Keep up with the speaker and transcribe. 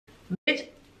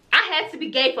be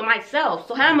gay for myself.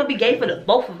 So how am I gonna be gay for the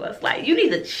both of us? Like, you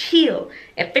need to chill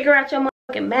and figure out your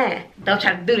motherfucking mind. Don't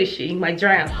try to do this shit. You might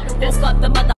drown.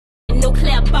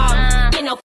 Nuclear bomb. You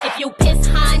know, if you piss,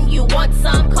 hun, you want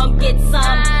some, come get some.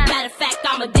 Matter of fact,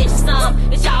 I'ma dish some.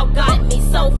 Cause y'all got me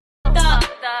so f***ed up.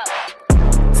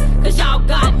 Cause y'all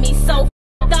got me so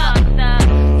f***ed up.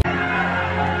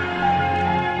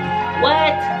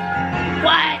 What?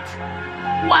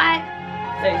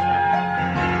 Say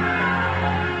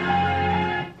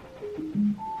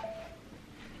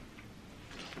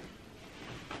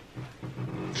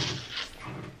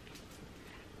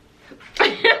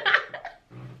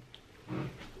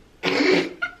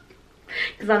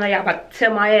Cause I know y'all about to tear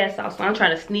my ass off, so I'm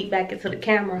trying to sneak back into the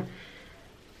camera.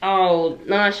 Oh,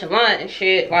 nonchalant and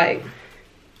shit, like.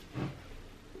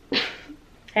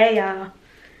 Hey y'all.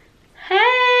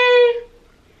 Hey.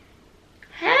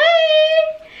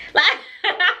 Like,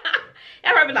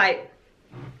 y'all probably like,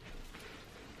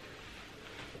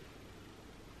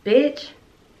 bitch,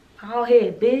 all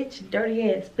head, bitch,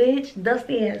 dirty ass, bitch,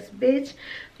 dusty ass, bitch.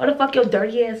 What the fuck your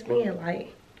dirty ass been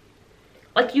like?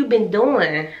 What you been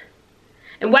doing?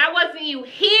 And why wasn't you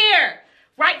here?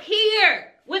 Right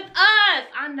here with us.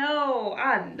 I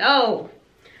know.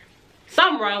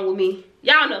 Something wrong with me.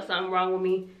 Y'all know something wrong with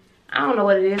me. I don't know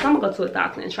what it is. I'm gonna go to a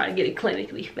doctor and try to get it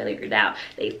clinically figured out.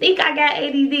 They think I got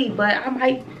ADD, but I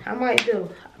might do.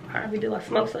 I probably do. I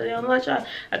smoke so damn much. I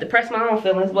depress my own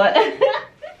feelings, but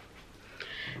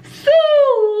so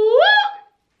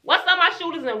what's up, my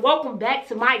shooters, and welcome back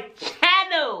to my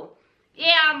channel.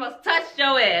 Yeah, I almost touched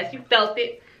your ass. You felt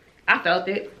it. I felt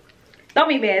it. Don't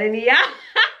be mad at me, y'all.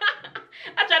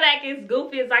 I try to act as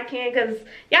goofy as I can because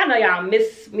y'all know y'all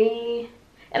miss me.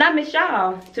 And I miss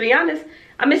y'all. To be honest,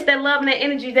 I miss that love and that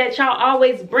energy that y'all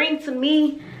always bring to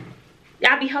me.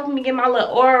 Y'all be helping me get my little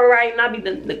aura right, and I be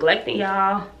neglecting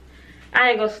y'all.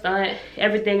 I ain't gonna stunt.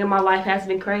 Everything in my life has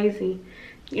been crazy.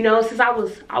 You know, since I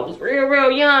was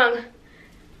real young,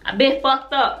 I've been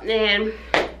fucked up, and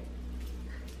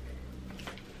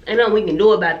ain't nothing we can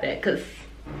do about that, cause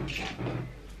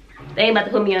they ain't about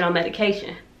to put me on no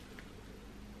medication.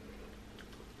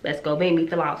 Let's go make me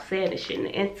feel all sad and shit in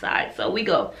the inside. So we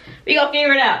go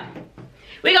figure it out.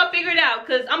 We gonna figure it out,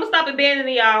 cause I'm gonna stop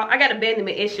abandoning y'all. I got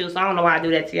abandonment issues, so I don't know why I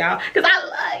do that to y'all. Cause I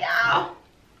love y'all.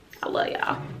 I love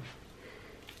y'all.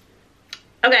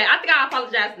 Okay, I think I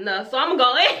apologized enough, so I'm gonna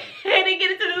go ahead and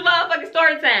get into this motherfucking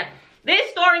story time.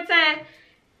 This story time,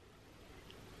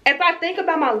 if I think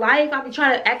about my life, I be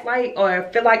trying to act like or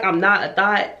feel like I'm not a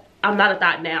thought. I'm not a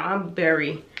thought now. I'm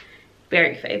very,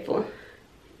 very faithful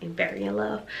and very in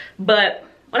love. But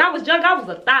when I was young, I was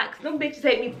a thought. Cause them bitches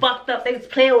had me fucked up. They was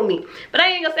playing with me. But I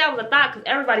ain't gonna say I was a thought because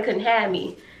everybody couldn't have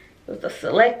me. It was a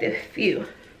selective few.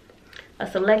 A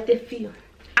selective few.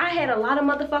 I had a lot of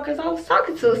motherfuckers I was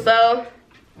talking to, so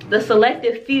the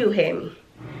selective few had me.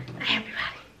 Not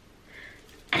everybody.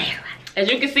 Not everybody. As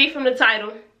you can see from the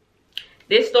title,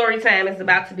 this story time is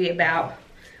about to be about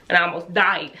when I almost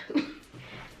died.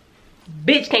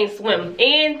 Bitch can't swim.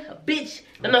 And a bitch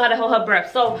don't know how to hold her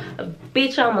breath. So a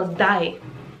bitch almost died.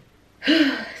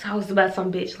 It's always about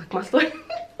some bitch, like my story.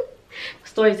 My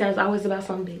story time is always about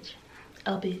some bitch.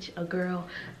 A bitch, a girl,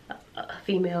 a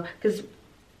female. Because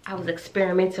I was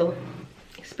experimenting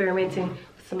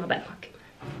with some of my back pocket.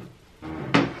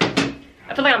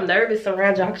 I feel like I'm nervous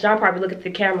around y'all because y'all probably look at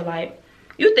the camera like,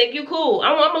 you think you cool.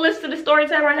 I'm gonna listen to the story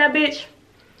time right now, bitch.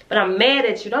 But I'm mad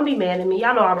at you. Don't be mad at me.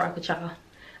 Y'all know I rock with y'all.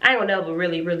 I ain't gonna never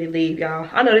really leave y'all.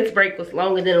 I know this break was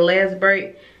longer than the last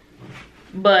break,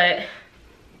 but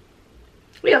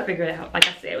we gonna figure it out. Like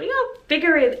I said, we gonna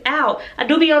figure it out. I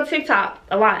do be on TikTok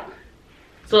a lot.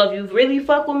 So if you really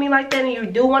fuck with me like that and you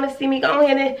do want to see me, go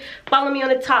ahead and follow me on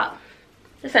the top.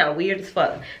 That sounds weird as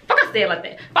fuck. Fuck, I say it like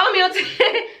that. Follow me on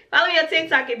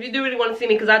TikTok if you do really want to see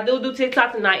me, because I do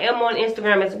TikToks and I am on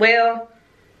Instagram as well.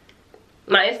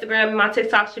 My Instagram and my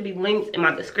TikTok should be linked in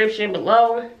my description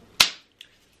below.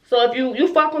 So if you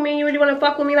fuck with me, you really want to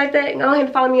fuck with me like that, go ahead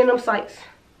and follow me on them sites.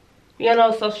 You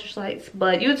know, social sites.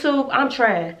 But YouTube, I'm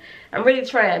trying. I'm really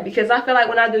trying, because I feel like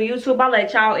when I do YouTube, I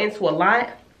let y'all into a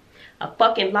lot. A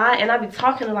fucking lot. And I be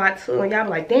talking a lot too. And y'all be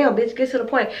like, damn, bitch, get to the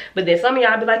point. But then some of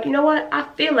y'all be like, you know what? I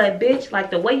feel that, bitch.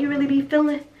 Like the way you really be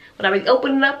feeling. When I be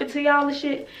opening up into y'all and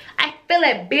shit. I feel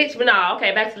that, bitch. But no,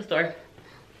 okay, back to the story.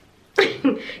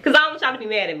 Because I don't want y'all to be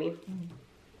mad at me.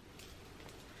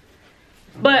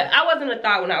 But I wasn't a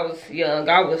thought when I was young.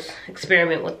 I was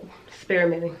experimenting with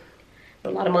a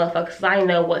lot of motherfuckers. I didn't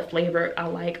know what flavor I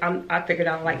like. I figured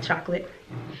out I like chocolate.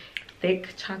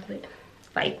 Thick chocolate.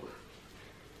 Like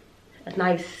a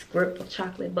nice grip of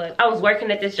chocolate. But I was working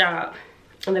at this job.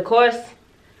 And of course,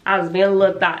 I was being a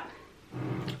little thought.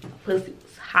 pussy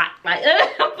was hot. Like,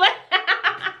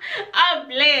 I'm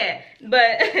playing.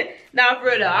 But, nah, for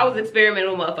real though, I was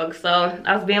experimenting with motherfuckers. So,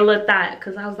 I was being a little thought.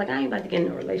 Because I was like, I ain't about to get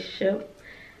in a relationship.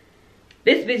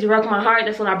 This bitch broke my heart.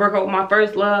 That's when I broke up with my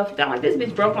first love. I'm like, this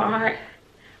bitch broke my heart.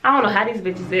 I don't know how these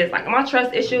bitches is. Like, my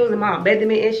trust issues and my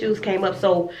abandonment issues came up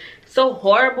so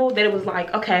horrible that it was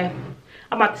like, okay,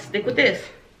 I'm about to stick with this.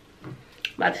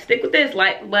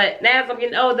 Like, but now as I'm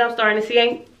getting older, I'm starting to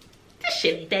see, this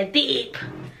shit ain't that deep.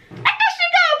 Let that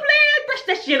shit go, please. Brush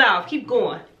that shit off. Keep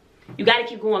going. You gotta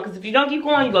keep going, because if you don't keep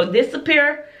going, you go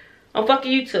disappear on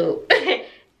fucking YouTube.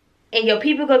 And your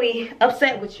people gonna be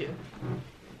upset with you.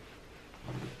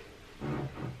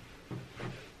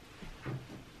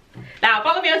 Now,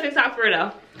 follow me on TikTok for real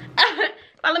though.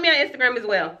 Follow me on Instagram as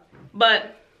well.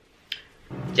 But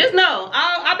just know,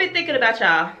 I've been thinking about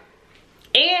y'all.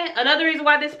 And another reason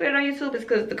why I disappeared on YouTube is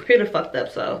because the computer fucked up.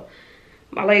 So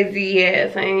my lazy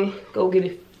ass ain't go get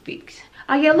it fixed.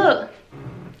 Oh yeah, look.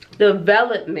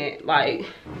 Development. Like,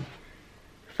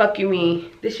 fuck you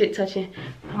mean. This shit touching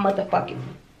my motherfucking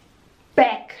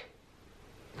back.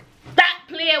 Stop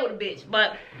playing with a bitch.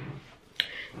 But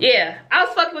yeah, I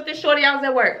was fucking with this shorty. I was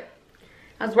at work.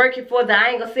 I was working for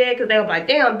I ain't gonna say it because they were like,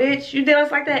 damn bitch, you did us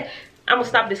like that. I'm gonna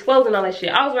stop disclosing all that shit.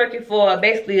 I was working for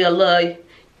basically a little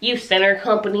youth center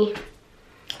company.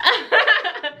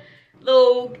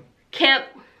 Little camp.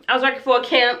 I was working for a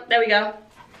camp. There we go.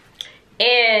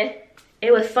 And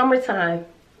it was summertime.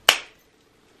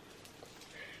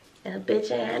 And a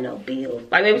bitch ain't had no bills.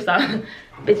 Like, maybe stop.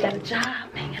 Bitch got a job,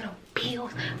 ain't got no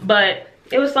bills. But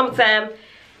it was summertime.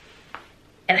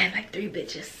 And I had like 3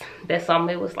 bitches. That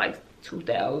summer it was like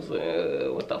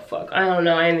 2000, what the fuck? I don't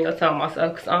know. I ain't even gonna tell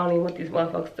myself because I don't even want these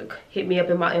motherfuckers to hit me up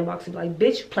in my inbox and be like,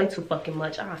 bitch, you play too fucking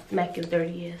much. I'll smack his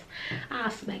dirty ass. I'll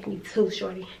smack me too,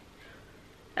 shorty.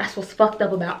 That's what's fucked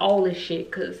up about all this shit.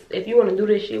 Because if you want to do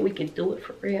this shit, we can do it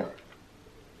for real.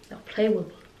 Don't play with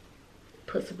me.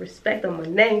 Put some respect on my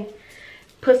name.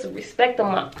 Put some respect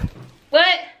on my...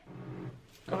 What?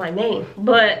 On my name.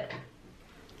 But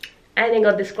I ain't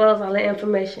gonna disclose all that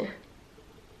information.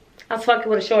 I was fucking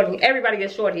with a shorty. Everybody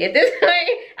gets shorty. At this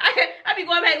point, I be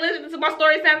going back listening to my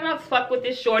story time and I was fuck with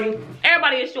this shorty.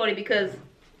 Everybody is shorty because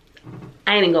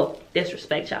I ain't gonna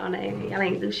disrespect y'all name. Y'all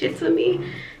ain't do shit to me.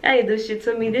 Y'all ain't do shit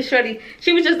to me. This shorty,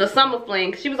 she was just a summer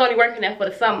fling. She was only working there for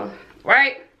the summer.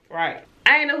 Right? Right.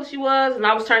 I didn't know who she was and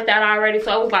I was turned out already. So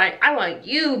I was like, I want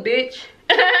you, bitch.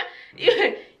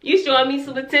 You showing me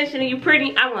some attention and you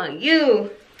pretty. I want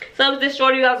you. So it was this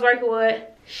shorty I was working with.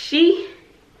 She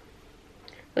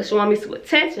was showing me some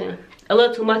attention. A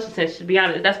little too much attention, to be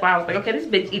honest. That's why I was like, okay, this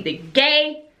bitch either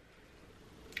gay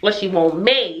or she want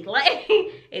me. Like,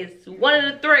 it's one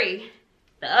of the 3.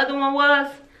 The other one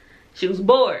was, she was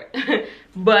bored.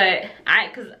 But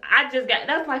cause I just got,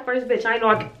 that's my first bitch. I know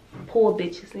I can pull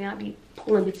bitches. And I be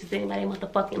pulling bitches in by their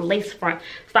motherfucking lace front.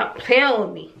 Stop playing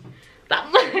with me.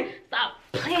 Stop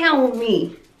playing with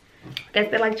me. I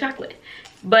guess they like chocolate.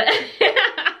 But,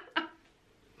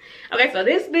 okay, so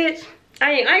this bitch,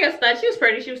 I ain't gonna stunt. She was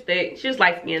pretty, she was thick, she was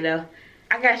light skinned though.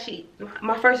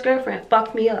 My first girlfriend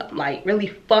fucked me up, like really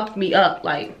fucked me up.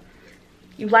 Like,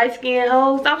 you light skinned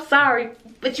hoes, I'm sorry,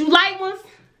 but you light ones,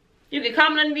 you can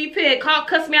comment underneath here,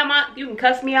 cuss me out, you can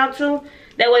cuss me out too.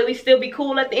 That way we still be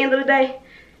cool at the end of the day.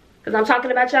 Cause I'm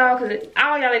talking about y'all, cause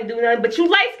all y'all ain't do nothing, but you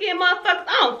light skinned motherfuckers,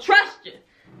 I don't trust you.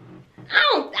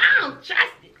 I don't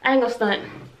trust you. I ain't gonna stunt.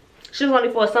 She was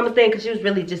only for a summer thing because she was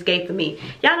really just gay for me.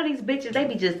 Y'all know these bitches, they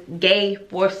be just gay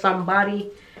for somebody.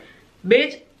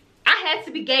 Bitch, I had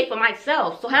to be gay for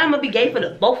myself. So how am I gonna be gay for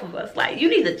the both of us? Like, you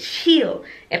need to chill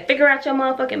and figure out your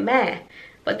motherfucking mind.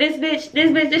 But this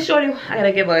shorty, I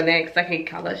gotta give her a name because I can't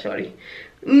call her shorty.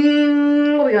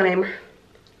 What we gonna name her?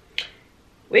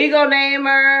 We gonna name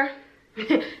her,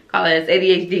 call her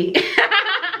ADHD.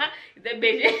 That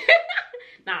bitch.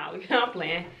 Nah, we're not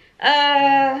playing.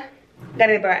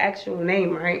 Gotta give her actual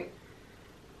name, right?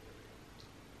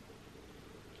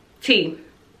 T.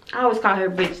 I always call her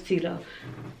bitch T though.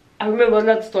 I remember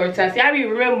another story time. See, I be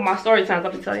remember my story times.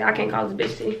 I'm gonna tell you, I can't call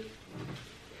this bitch T.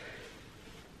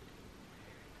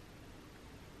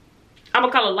 I'm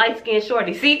gonna call her light skinned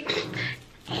shorty. See,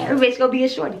 every bitch gonna be a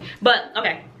shorty. But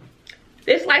okay,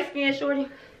 this light skinned shorty,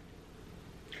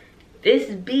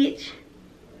 this bitch,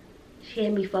 she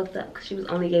had me fucked up because she was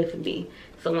only gay for me.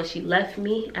 So when she left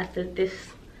me after this,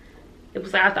 it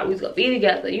was like I thought we was gonna be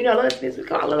together. You know, let's we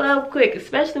call it love quick,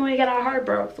 especially when we got our heart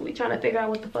broke. So we trying to figure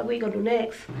out what the fuck we gonna do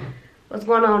next. What's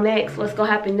going on next? What's gonna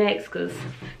happen next? Cause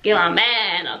get my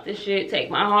man off this shit,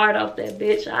 take my heart off that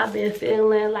bitch. I've been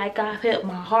feeling like I put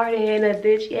my heart in that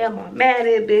bitch. Yeah, my man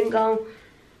had been gone.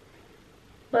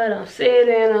 But I'm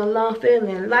sitting alone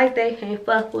feeling like they can't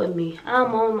fuck with me.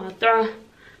 I'm on my throne.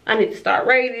 I need to start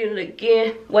rating it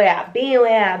again. Where I've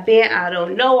been, I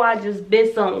don't know. I just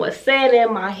been somewhere said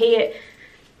in my head.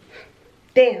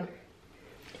 Damn.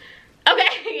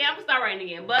 Okay, yeah, I'm gonna start writing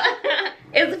again. But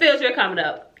it's a field trip coming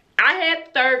up. I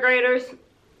had third graders.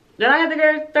 Did I have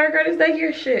the third graders that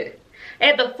year? Shit. I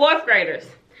had the fourth graders.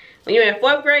 When you're in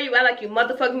fourth grade, you act like you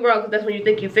motherfucking grown, because that's when you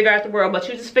think you figure out the world. But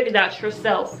you just figured out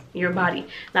yourself, your body,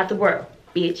 not the world,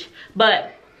 bitch.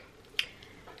 But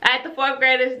I had the fourth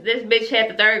graders. This bitch had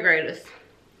the third graders.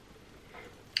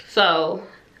 So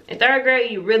in third grade,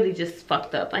 you really just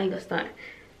fucked up. I ain't gonna stunt.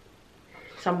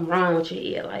 Something wrong with your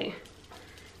head. Like,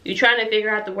 you're trying to figure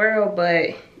out the world, but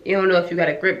you don't know if you got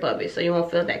a grip of it, so you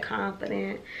won't feel that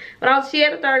confident. But she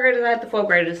had the third graders, I had the fourth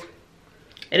graders.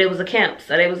 And it was a camp,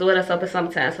 so they was with us up at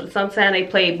summertime. So summertime they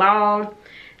played ball,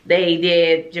 they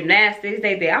did gymnastics,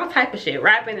 they did all type of shit.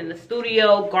 Rapping in the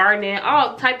studio, gardening,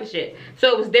 all type of shit. So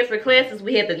it was different classes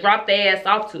we had to drop their ass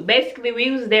off to. Basically,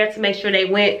 we was there to make sure they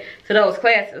went to those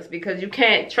classes, because you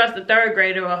can't trust a third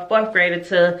grader or a fourth grader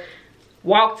to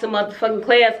walk to motherfucking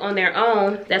class on their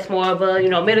own. That's more of a, you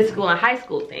know, middle school and high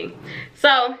school thing.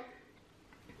 So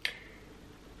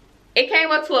it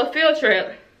came up to a field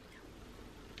trip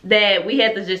that we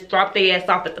had to just drop their ass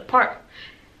off at the park.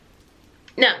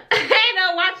 No, ain't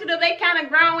no watching them. They kind of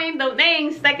growing. They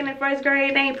ain't second and first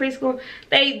grade. They ain't preschool.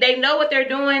 They know what they're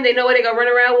doing. They know what they gonna run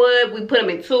around with. We put them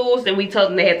in tools, and we told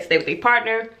them they had to stay with their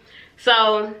partner.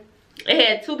 So they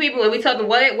had two people, and we told them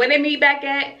when they meet back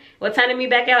at, what time they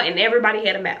meet back out, and everybody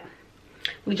had a map.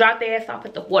 We dropped their ass off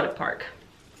at the water park.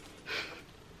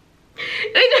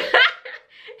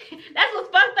 That's what's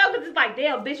fucked up, because it's like,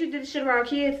 damn, bitch, you did this shit around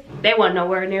kids. They wasn't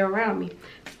nowhere near around me.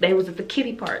 They was at the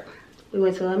kiddie park. We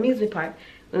went to an amusement park.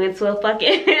 We went to a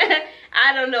fucking,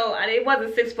 I don't know, it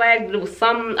wasn't Six Flags, but it was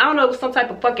some, I don't know, it was some type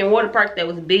of fucking water park that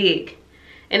was big.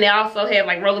 And they also had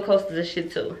like roller coasters and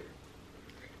shit too.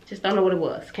 Just don't know what it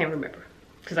was, can't remember.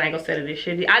 Because I ain't gonna say this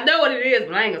shit. I know what it is,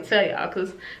 but I ain't gonna tell y'all,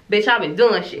 because bitch, I've been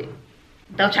doing shit.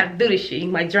 Don't try to do this shit, you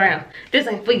might drown. This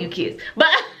ain't for you kids. But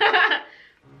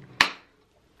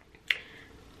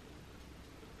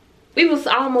we was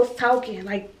almost talking,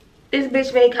 like, this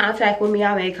bitch made contact with me,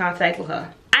 I made contact with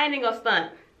her. I ain't even gonna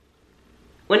stunt.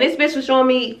 When this bitch was showing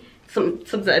me some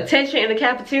attention in the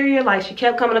cafeteria, like, she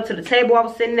kept coming up to the table I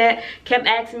was sitting at, kept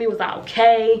asking me was I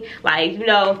okay, like, you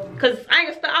know, cause I ain't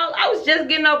gonna stunt, I was just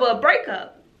getting over a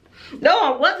breakup. No,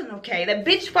 I wasn't okay. That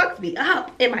bitch fucked me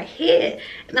up in my head.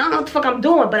 And I don't know what the fuck I'm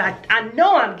doing, but I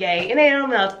know I'm gay. And they don't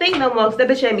know think no more, because that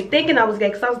bitch had me thinking I was gay,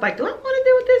 because I was like, do I want to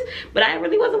deal with this? But I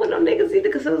really wasn't with no niggas either,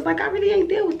 because it was like, I really ain't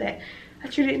deal with that. I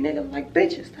treated niggas like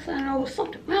bitches. That's how I know there was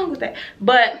something wrong with that.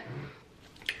 But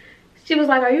she was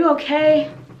like, are you okay?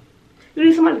 You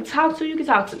need somebody to talk to? You can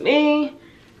talk to me.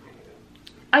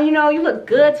 And you know, you look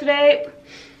good today.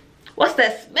 What's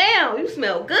that smell? You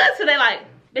smell good today. Like,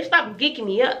 bitch, stop geeking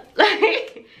me up.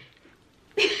 Like,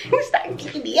 stop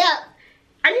geeking me up.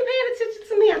 Are you paying attention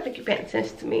to me? I think you're paying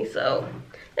attention to me. So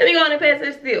let me go on and pay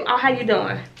attention to you. Oh, how you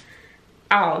doing?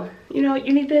 Oh, you know,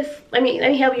 you need this? Let me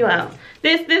help you out.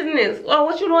 This, and this. Well,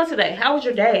 what you doing today? How was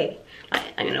your day? Like,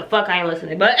 you know, fuck, I ain't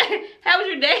listening. But how was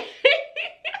your day?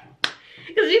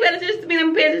 Because you paying attention to me, let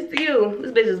me pay attention to you.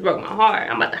 This bitch just broke my heart.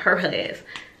 I'm about to hurt her ass.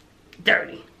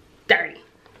 Dirty.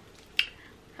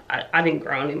 I done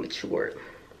grown and matured.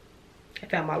 I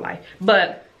found my life.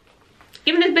 But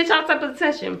giving this bitch all type of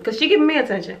attention, because she giving me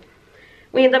attention.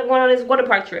 We ended up going on this water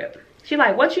park trip. She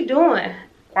like, what you doing?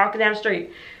 Walking down the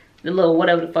street. The little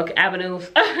whatever the fuck avenues.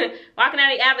 Walking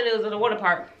down the avenues of the water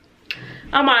park.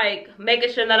 I'm like,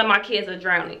 making sure none of my kids are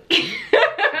drowning.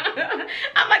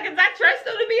 I'm like, cause I trust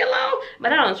them to be alone.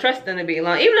 But I don't trust them to be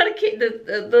alone. Even though the kid,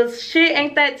 the shit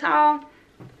ain't that tall.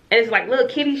 And it's like little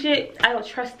kitty shit. I don't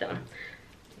trust them.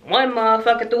 One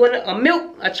motherfucker threw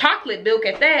in a chocolate milk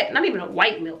at that. Not even a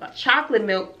white milk, a chocolate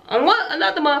milk. On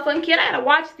another motherfucking kid. I had to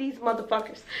watch these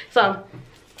motherfuckers. So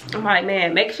I'm like,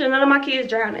 man, make sure none of my kids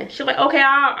drowning. She's like, okay,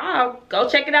 I'll go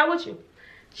check it out with you.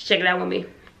 She check it out with me.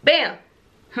 Bam.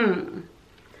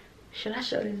 Should I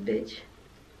show this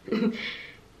bitch?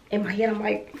 In my head, I'm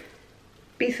like,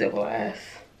 be civilized.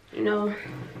 You know,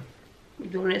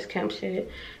 doing this camp shit.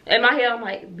 In my head, I'm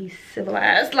like, be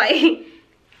civilized. Like,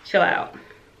 chill out.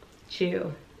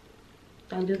 Chill.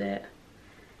 Don't do that.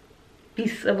 Be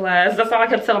civilized. That's all I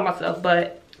kept telling myself.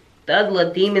 But the other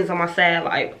little demons on my side,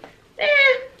 like,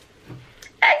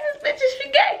 ask this bitch if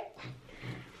she gay.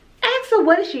 Ask her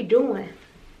what is she doing.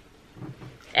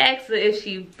 Ask her if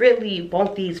she really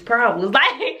want these problems.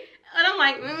 Like, and I'm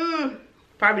like,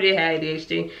 probably did have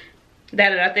ADHD.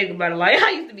 That I think about it, like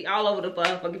I used to be all over the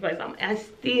fucking place. I'm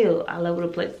still all over the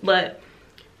place, but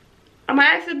I'm gonna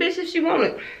ask the bitch if she want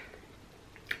it.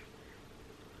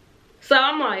 So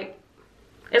I'm like,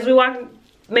 as we walking,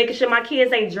 making sure my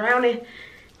kids ain't drowning.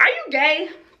 Are you gay?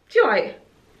 She like,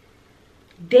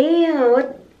 damn,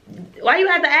 why you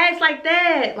have to ask like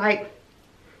that? Like,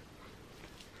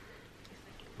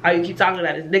 all you keep talking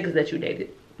about is niggas that you dated.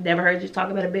 Never heard you talk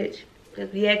about a bitch.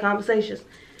 Because we had conversations.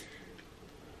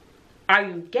 Are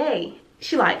you gay?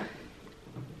 She like,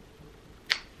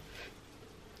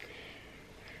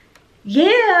 yeah,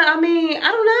 I mean, I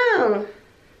don't know.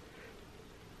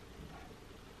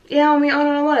 Yeah, I mean, I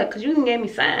don't know what. Because you can give me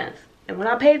signs. And when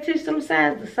I paid attention to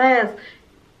the signs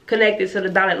connected to the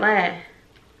dotted line.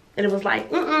 And it was like,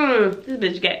 this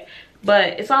bitch gay.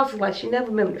 But it's also like she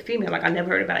never met with a female. Like I never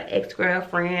heard about an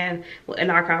ex-girlfriend in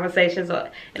our conversations. And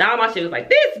all my shit was like,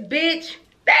 this bitch,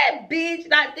 that bitch,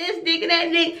 not this nigga, that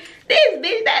nigga, this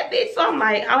bitch, that bitch. So I'm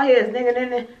like, all I hear is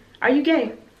nigga. Are you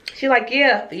gay? She like,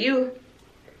 yeah, for you.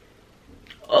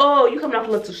 Oh, you coming off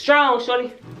a little too strong,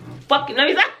 shorty. Fucking, no,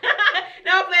 he's like,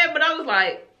 no, I'm playing, but I was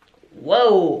like,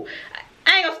 whoa.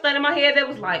 I ain't gonna stun in my head. That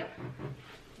was like,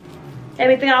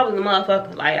 everything I was a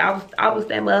motherfucker. Like, I was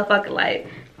that motherfucker, like,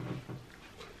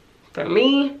 for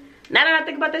me, now that I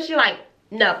think about that shit, like,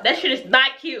 no, that shit is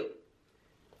not cute.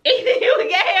 Either you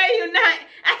gay or you not.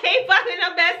 I can't fuck with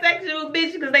no bisexual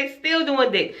bitch because they still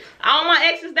doing dick. All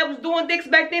my exes that was doing dicks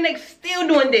back then, they still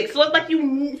doing dicks. So it's like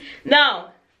you, no.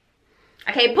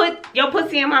 I can't put your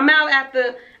pussy in my mouth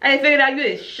after I figured out you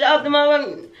just shoved them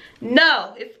over.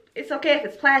 No, it's okay if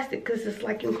it's plastic because it's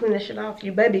like you can clean this shit off.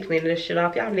 You better be cleaning this shit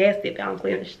off. Y'all nasty if y'all don't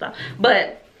clean this shit off.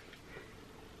 But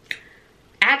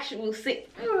actual sick.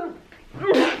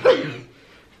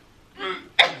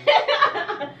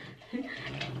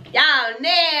 Y'all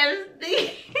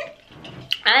nasty.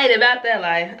 I ain't about that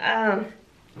life.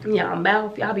 Y'all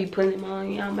mouth, y'all be putting them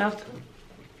on y'all mouth.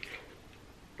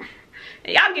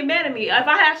 Y'all get mad at me. If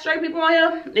I have straight people on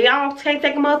here, y'all can't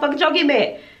take a motherfucking joke, get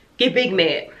mad. Get big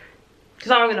mad. Cause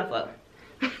I don't give no fuck.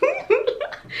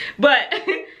 But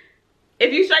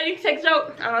if you straight, you can take a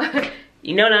joke.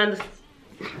 You know that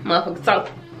motherfucker talk.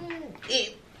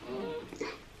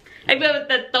 Have you ever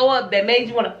that throw up that made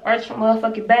you want to arch your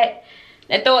motherfucking back?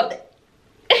 That throw up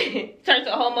that turns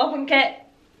to a whole motherfucking cat.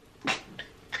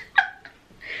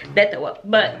 That throw up.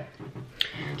 But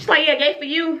she's like, yeah, gay for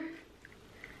you.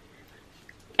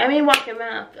 I mean, walking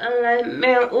mouth. I'm like,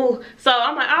 man, ooh. So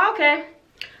I'm like, oh, okay.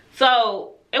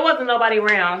 So it wasn't nobody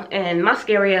around, and my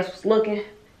scary ass was looking,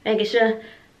 making sure.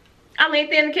 I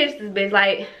leaned in to kiss this bitch.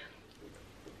 Like,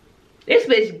 this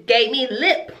bitch gave me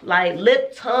lip, like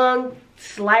lip, tongue,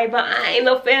 saliva. I ain't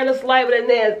no fan of saliva that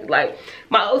nasty. Like,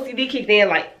 my OCD kicked in,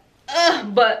 like,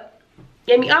 but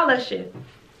gave me all that shit.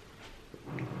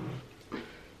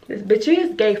 This bitch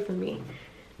is gay for me.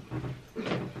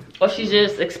 Or she's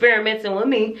just experimenting with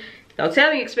me. Don't tell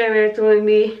me you experimenting with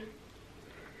me.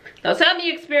 Don't tell me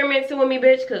you experimenting with me,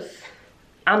 bitch, because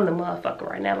I'm the motherfucker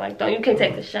right now. Like, you can't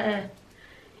take the shine.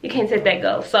 You can't take that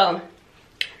go. So,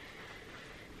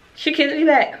 she kissed me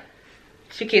back.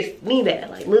 She kissed me back.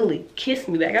 Like, literally kissed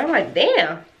me back. I'm like,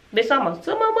 damn. Bitch, almost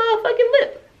took my motherfucking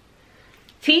lip.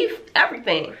 Teeth,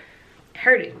 everything.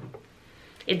 Hurt it.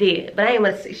 It did. But I ain't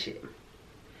want to see shit.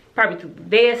 Probably took the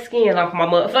dead skin off my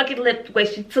motherfucking lip the way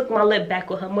she took my lip back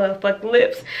with her motherfucking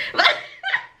lips.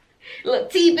 Little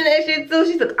teeth in that shit too.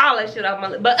 She took all that shit off my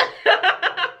lip. But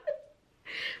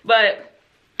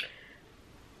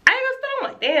I ain't gonna stop. I'm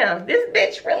like, damn, this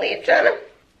bitch really trying to.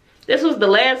 This was the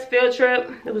last field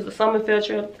trip. It was the summer field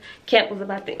trip. Camp was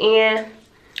about to end.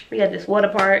 We had this water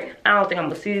park. I don't think I'm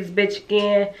gonna see this bitch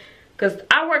again. Cause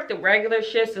I worked the regular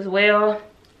shifts as well.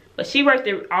 But she worked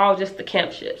it all just the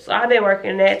camp shift. So I've been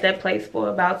working at that place for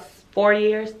about 4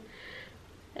 years.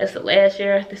 That's the last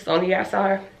year. This is the only year I saw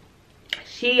her.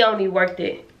 She only worked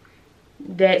it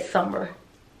that summer.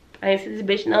 I didn't see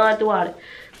this bitch none throughout it.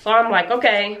 So I'm like,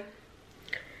 okay.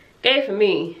 Gay for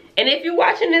me. And if you're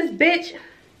watching this bitch,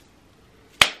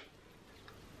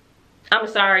 I'm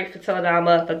sorry for telling our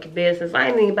motherfucking business. I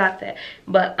ain't even about that.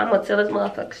 But I'm going to tell this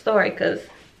motherfucking story because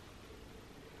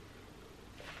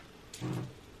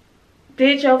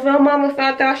did your mama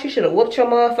found out? She should have whooped your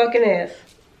motherfucking ass.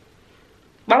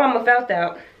 My mama found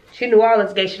out. She knew all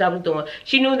this gay shit I was doing.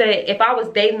 She knew that if I was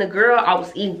dating a girl, I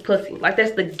was eating pussy. Like,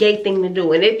 that's the gay thing to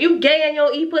do. And if you gay and you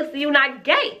don't eat pussy, you not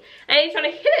gay. I ain't trying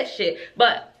to hear that shit.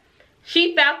 But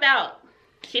she found out.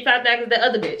 She found out because the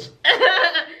other bitch.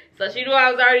 So she knew I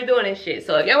was already doing this shit.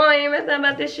 So if your mama ain't messing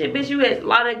about this shit, bitch, you had a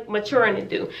lot of maturing to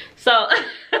do. So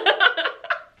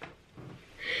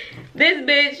this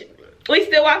bitch we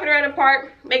still walking around the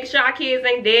park, making sure our kids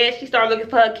ain't dead. She started looking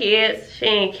for her kids. She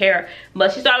ain't care.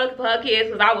 But she started looking for her kids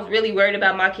because I was really worried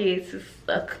about my kids.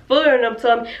 Fooling them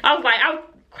to me. I was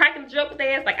cracking the joke with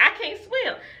their ass like, I can't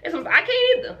swim. I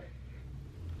can't either.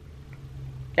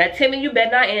 That Timmy, you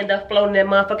better not end up floating in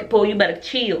that motherfucking pool. You better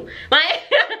chill. Like,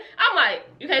 I'm like,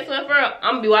 you can't swim for real.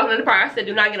 I'm gonna be walking in the park. I said,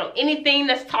 do not get on anything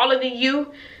that's taller than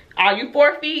you. Are you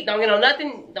 4 feet? Don't get on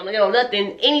nothing. Don't get on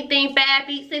nothing. Anything 5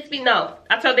 feet, 6 feet. No.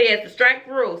 I told they had to strike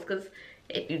rules. Because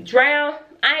if you drown,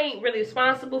 I ain't really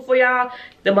responsible for y'all.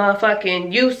 The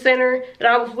motherfucking youth center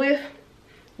that I was with,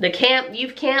 the camp,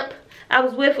 youth camp I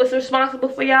was with was responsible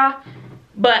for y'all.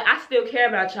 But I still care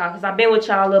about y'all. Because I've been with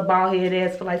y'all little bald head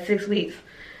ass for like 6 weeks.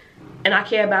 And I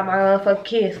care about my motherfucking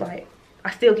kids. Like,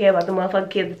 I still care about the motherfucking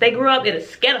kids. If they grew up, it'll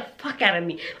scare the fuck out of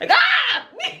me. Like, ah!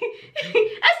 That's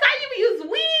how you use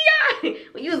weed, y'all.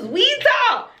 When you was weed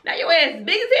tall. Now your ass is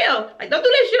big as hell. Like, don't do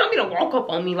that shit on me. Don't walk up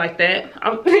on me like that.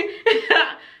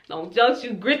 Don't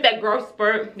you grit that growth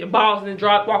spurt. Your balls and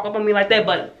drop, walk up on me like that.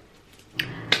 But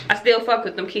I still fuck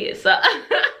with them kids. So,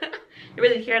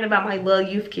 really caring about my little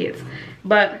youth kids.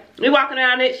 But we walking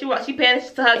around it. She paying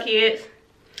attention to her kids.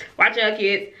 Watching her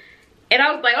kids. And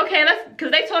I was like, okay,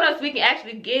 because they told us we can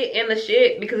actually get in the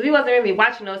shit because we wasn't really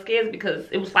watching those kids because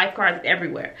it was lifeguards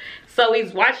everywhere. So we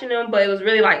was watching them, but it was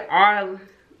really like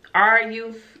our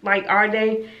youth, like our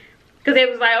day. Because it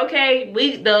was like, okay,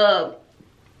 we, the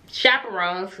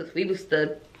chaperones, because we was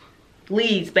the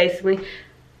leads basically.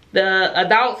 The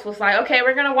adults was like, okay,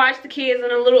 we're going to watch the kids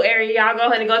in a little area. Y'all go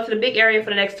ahead and go to the big area for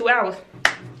the next 2 hours.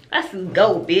 Let's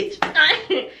go, bitch.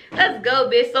 Let's go,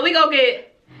 bitch. So we go get...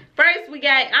 First,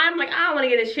 I'm like, I don't want to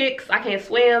get in shit because I can't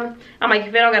swim. I'm like, if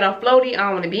it don't got no floaty, I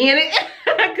don't want to be in it.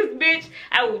 Because, bitch,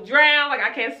 I will drown. Like,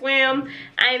 I can't swim.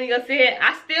 I ain't even gonna say it.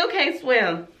 I still can't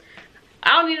swim.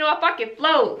 I don't even know if I can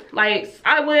float. Like,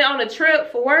 I went on a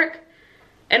trip for work.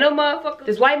 And no motherfucker,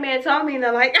 this white man told me, and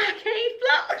they're like, I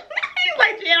can't float. He's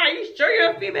like, Jen, are you sure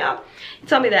you're a female? He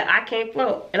told me that I can't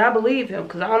float. And I believe him,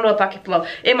 because I don't know if I can float.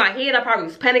 In my head, I probably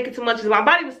was panicking too much, because my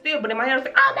body was still, but in my head, I was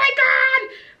like, oh my God,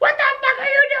 what the fuck are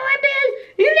you doing, bitch?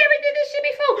 You never did this shit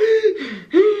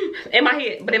before. In my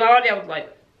head, but in my body, I was like,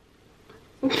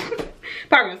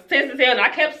 probably was tense as hell, and I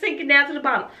kept sinking down to the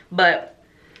bottom. But,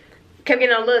 kept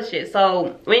getting on little shit.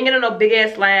 So, we ain't getting on no big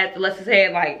ass slides, unless it's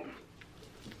had, like,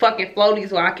 fucking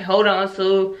floaties where I can hold on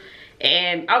to.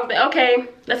 And I was like, okay,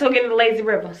 let's go get in the lazy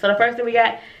river. So the first thing we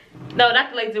got, no,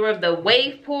 not the lazy river, the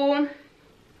wave pool.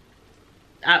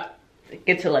 I'll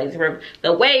get to the lazy river.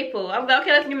 The wave pool. I was like,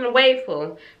 okay, let's get in the wave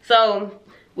pool. So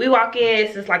we walk in,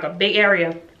 it's just like a big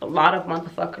area. A lot of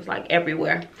motherfuckers, like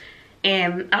everywhere.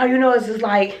 And all you know is just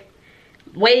like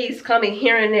waves coming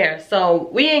here and there. So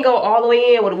we didn't go all the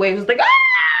way in where the waves was like,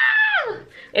 ah!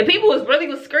 And people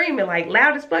was screaming like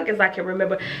loud as fuck, as I can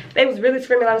remember. They was really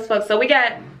screaming loud as fuck. So we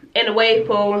got in the wave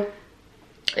pool,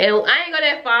 and I ain't go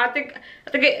that far. I think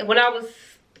when I was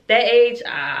that age,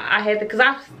 I had to, cause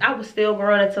I was still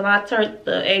growing until I turned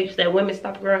the age that women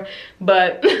stopped growing.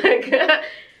 But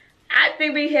I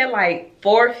think we had like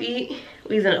 4 feet.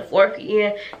 We was in a 4 feet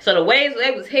in. So the waves,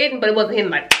 they was hitting, but it wasn't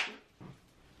hitting like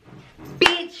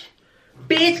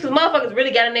bitch, cause motherfuckers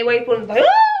really got in their wave pool and was like,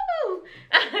 woo!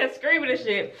 Screaming and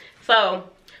shit. So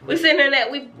we sitting in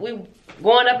that, we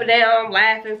going up and down,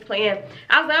 laughing, playing.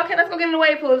 I was like, okay, let's go get in the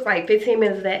wave pool. It's like 15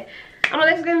 minutes of that. I'm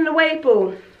like, let's get in the wave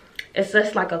pool. It's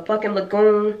just like a fucking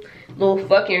lagoon, little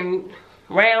fucking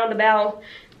roundabout,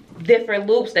 different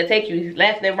loops that take you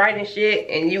left and right and shit,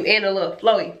 and you in a little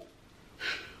floaty.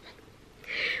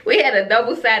 We had a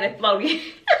double-sided floaty.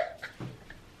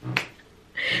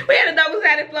 We had a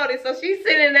double-sided floaty. So she's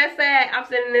sitting in that side, I'm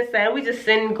sitting in this side. We just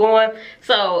sitting, going.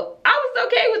 So I was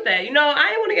okay with that. You know, I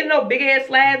didn't want to get no big-ass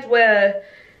slides where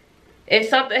if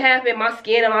something happened, my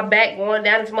skin and my back going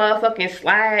down this motherfucking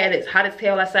slide, and it's hot as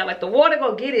hell outside. Like, the water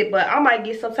gonna get it, but I might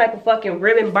get some type of fucking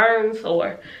ribbon burns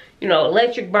or, you know,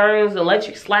 electric burns,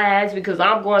 electric slides, because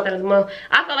I'm going through this mother.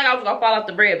 I felt like I was gonna fall off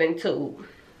the ribbon tube.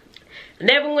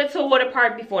 Never went to a water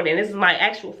park before then. This is my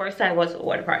actual first time going to a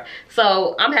water park.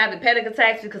 So I'm having panic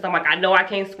attacks because I'm like, I know I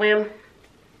can't swim.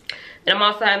 And I'm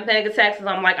also having panic attacks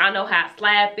because I'm like, I know how a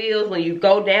slide feels when you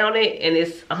go down it and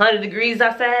it's 100 degrees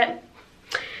outside.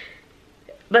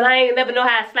 But I ain't never know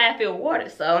how a slide feel with water.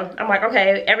 So I'm like,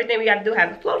 okay, everything we got to do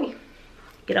have a floaty.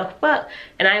 Get off fuck.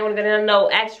 And I ain't want to go down no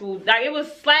actual, like, it was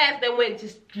slides that went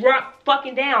just drop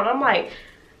fucking down. I'm like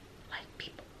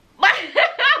people.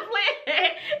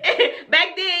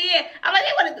 Back then, yeah. I'm like,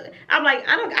 they want to do it. I'm like,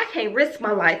 I can't risk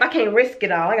my life. I can't risk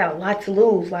it all. I got a lot to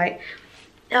lose. Like,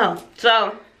 oh,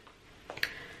 so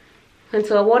Went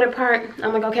to a water park.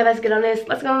 I'm like, okay, let's get on this.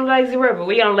 Let's go on the lazy river.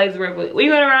 We on lazy river. We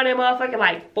went around that motherfucker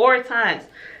like 4 times.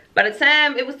 By the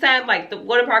time it was time, like the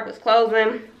water park was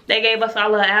closing, they gave us our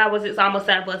little hours. It's almost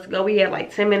time for us to go. We had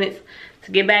like 10 minutes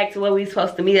to get back to where we were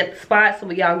supposed to meet at the spot so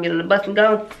we all can get on the bus and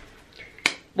go.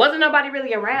 Wasn't nobody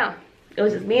really around. It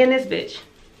was just me and this bitch.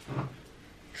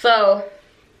 So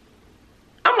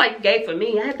I'm like, gay for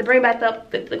me. I had to bring back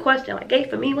up the question, like, gay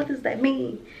for me, what does that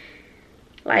mean?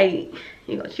 Like,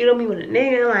 you gonna cheat on me with a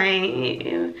nigga?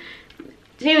 Like,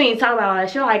 she didn't even talk about all that.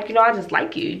 She was like, you know, I just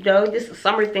like you, you know, this is a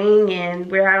summer thing and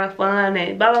we're having fun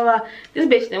and blah, blah, blah. This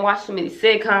bitch didn't watch so many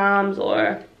sitcoms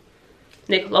or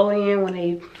Nickelodeon when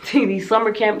they see these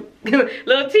summer camp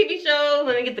little TV shows and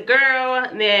they get the girl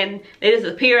and then they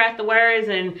disappear afterwards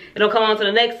and it'll come on to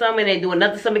the next summer and they do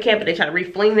another summer camp and they try to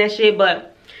refling that shit.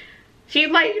 But she's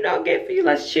like, you know, get for you,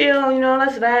 let's chill, you know,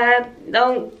 let's vibe.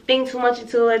 Don't think too much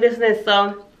into it, this and this.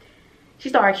 So she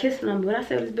started kissing on me. When I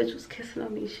said this bitch was kissing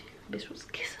on me, bitch was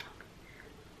kissing on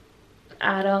me.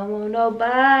 I don't want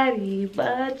nobody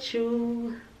but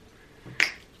you.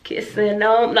 Kissing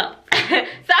on, no. So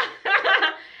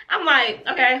I'm like,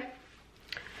 okay.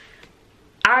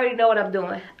 I already know what I'm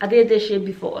doing. I did this shit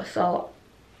before, so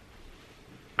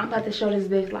I'm about to show this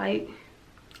bitch, like,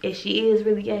 if she is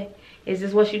really gay, is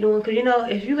this what she doing? Because, you know,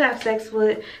 if you have sex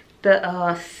with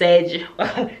the sedge,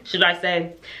 should I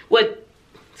say, with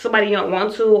somebody you don't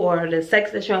want to, or the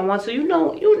sex that you don't want to, you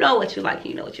know what you like,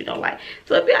 you know what you don't like.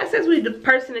 So if you have sex with the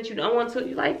person that you don't want to,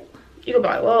 you like, you can be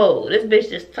like, whoa, this bitch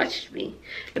just touched me.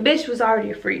 The bitch was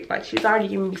already a freak. Like, she's already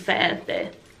giving me signs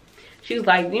that she was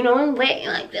like, you know, I'm wet,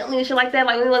 like that and shit like that.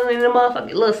 Like, we wasn't in the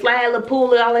motherfucking little slide, little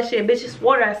pool, all that shit. Bitch, it's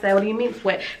water outside. What do you mean it's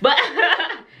wet? But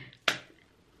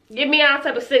give me all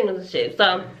type of signals and shit.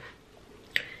 So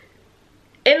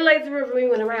in the lazy river, we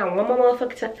went around one more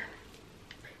motherfucking time.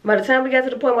 By the time we got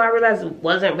to the point where I realized there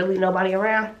wasn't really nobody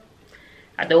around,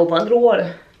 I dove under the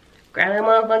water, grabbed that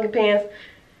motherfucking pants,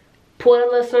 pulled a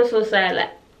little swimsuit side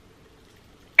like.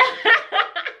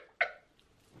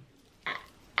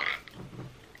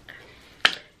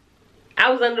 I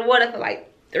was under the water for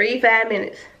like 3-5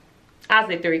 minutes. I'll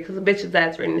say 3 because the bitch was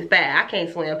answering this bad. I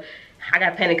can't swim. I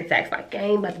got panic attacks like, I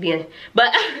ain't about to be in.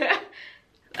 But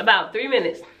about 3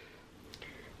 minutes.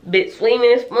 Bitch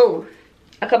swimming and smooth.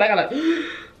 I come back, I'm like,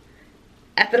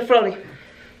 after the floating.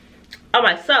 I'm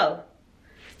like, so,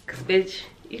 cause bitch,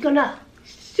 you gonna know.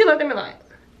 She looked at me like,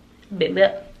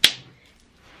 bit.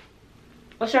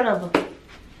 What's your number?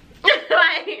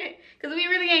 Like, cause we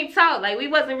really ain't talked. Like, we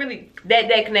wasn't really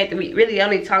that connected. We really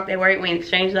only talked that word. We ain't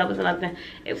exchanged numbers or nothing.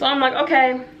 And so I'm like,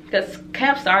 okay, cause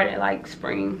camp started like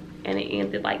spring and it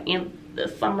ended like in the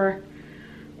summer.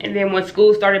 And then when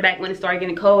school started back, when it started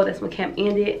getting cold, that's when camp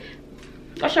ended.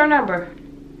 What's your number?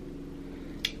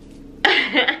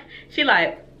 She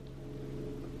like,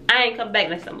 I ain't come back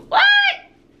next summer. What?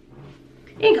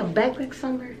 You ain't come back next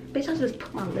summer? Bitch, I just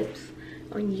put my lips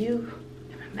on you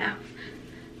and my mouth.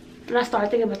 And I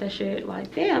started thinking about that shit.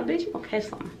 Like, damn, bitch, you gonna catch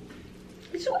something.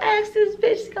 Did you ask this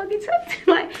bitch to go get something?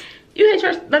 Like, you ain't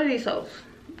trust none of these hoes.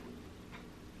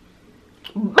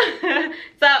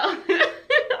 So,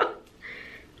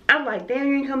 I'm like, damn,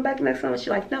 you ain't come back next summer? She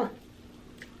like, no.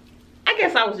 I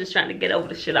guess I was just trying to get over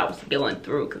the shit I was going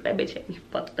through because that bitch had me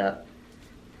fucked up.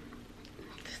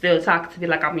 Still talking to me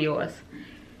like I'm yours.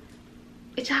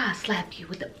 Bitch, I'll slap you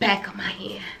with the back of my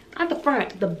hand. Not the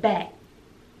front, the back.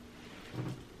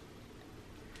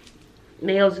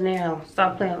 Nails now.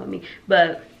 Stop playing with me.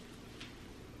 But,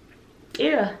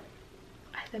 yeah.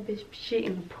 I had that bitch shit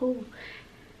in the pool.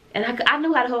 And I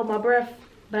knew how to hold my breath,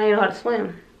 but I didn't know how to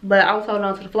swim. But I was holding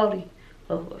on to the floaty.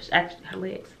 Well, it was actually her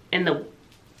legs. And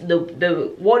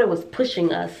the water was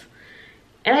pushing us.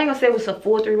 And I ain't gonna say it was a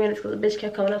full 3 minutes because the bitch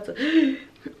kept coming up to.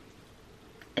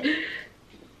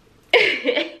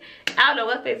 I don't know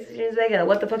what face she was making or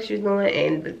what the fuck she was doing.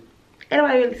 And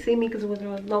nobody really see me because there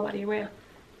was nobody around.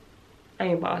 I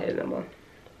ain't bald headed no more.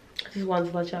 I just wanted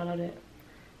to let y'all know that.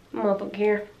 Motherfucker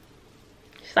here.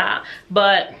 Stop.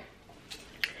 But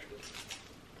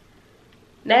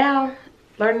now,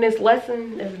 learning this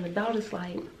lesson as an adult is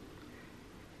like,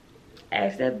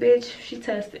 ask that bitch, she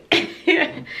tested.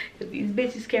 Cause these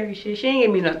bitches carry shit. She ain't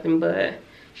give me nothing, but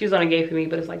she was on a gay for me.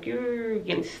 But it's like, you're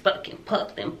getting stuck and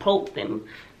puffed and poked and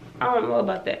I don't know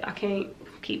about that. I can't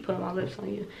keep putting my lips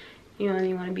on you. You don't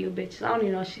even want to be a bitch. I don't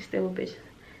even know if she's still a bitch.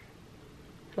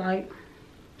 Like,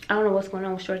 I don't know what's going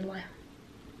on with Shorty's life.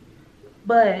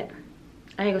 But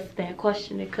I ain't gonna sit there and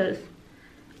question it because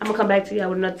I'm gonna come back to y'all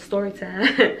with another story time.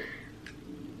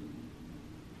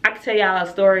 I can tell y'all a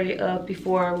story of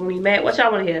before when we met. What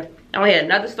y'all want to hear? I want to hear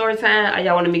another story time, or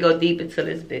y'all want me to go deep into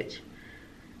this bitch?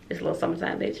 It's a little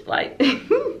summertime, bitch. Like,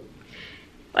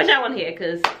 what y'all want to hear?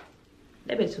 Cause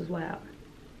that bitch was wild.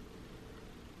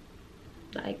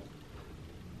 Like,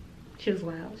 she was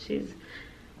wild.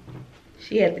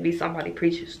 She had to be somebody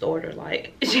preacher's daughter.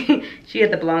 Like, she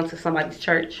had to belong to somebody's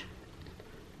church.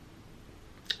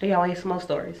 Y'all want to hear some more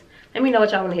stories? Let me know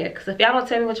what y'all want to hear. Because if y'all don't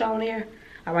tell me what y'all want to hear,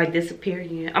 I might disappear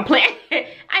again. I'm playing.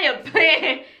 I am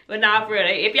playing. But nah, for real.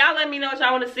 If y'all let me know what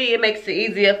y'all want to see, it makes it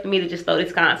easier for me to just throw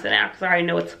this content out. Because I already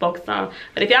know what to focus on.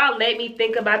 But if y'all let me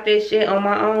think about this shit on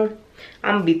my own,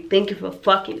 I'm going to be thinking for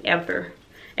fucking ever.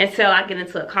 Until I get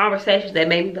into a conversation that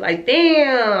made me be like,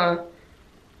 damn.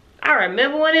 I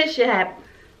remember when this shit happened.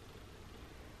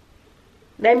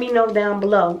 Let me know down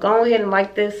below. Go ahead and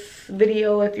like this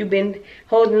video if you've been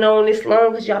holding on this long,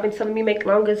 because y'all been telling me make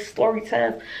longer story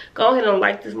times. Go ahead and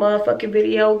like this motherfucking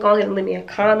video. Go ahead and leave me a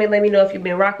comment. Let me know if you've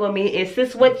been rocking with me. And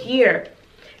since what year?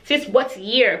 Since what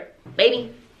year?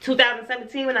 Baby,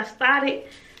 2017 when I started.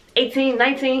 18,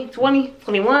 19, 20,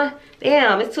 21.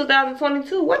 Damn, it's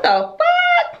 2022. What the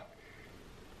fuck?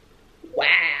 Wow.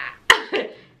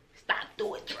 Stop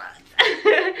doing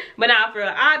drugs. But nah, for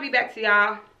real, I'll be back to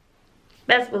y'all.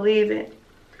 Best believe it.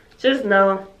 Just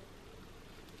know.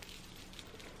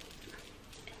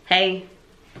 Hey.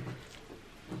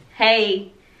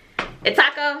 Hey. It's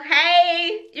Taco.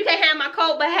 Hey. You can't have my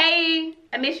coat, but hey.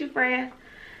 I miss you, friend.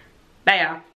 Bye,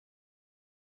 y'all.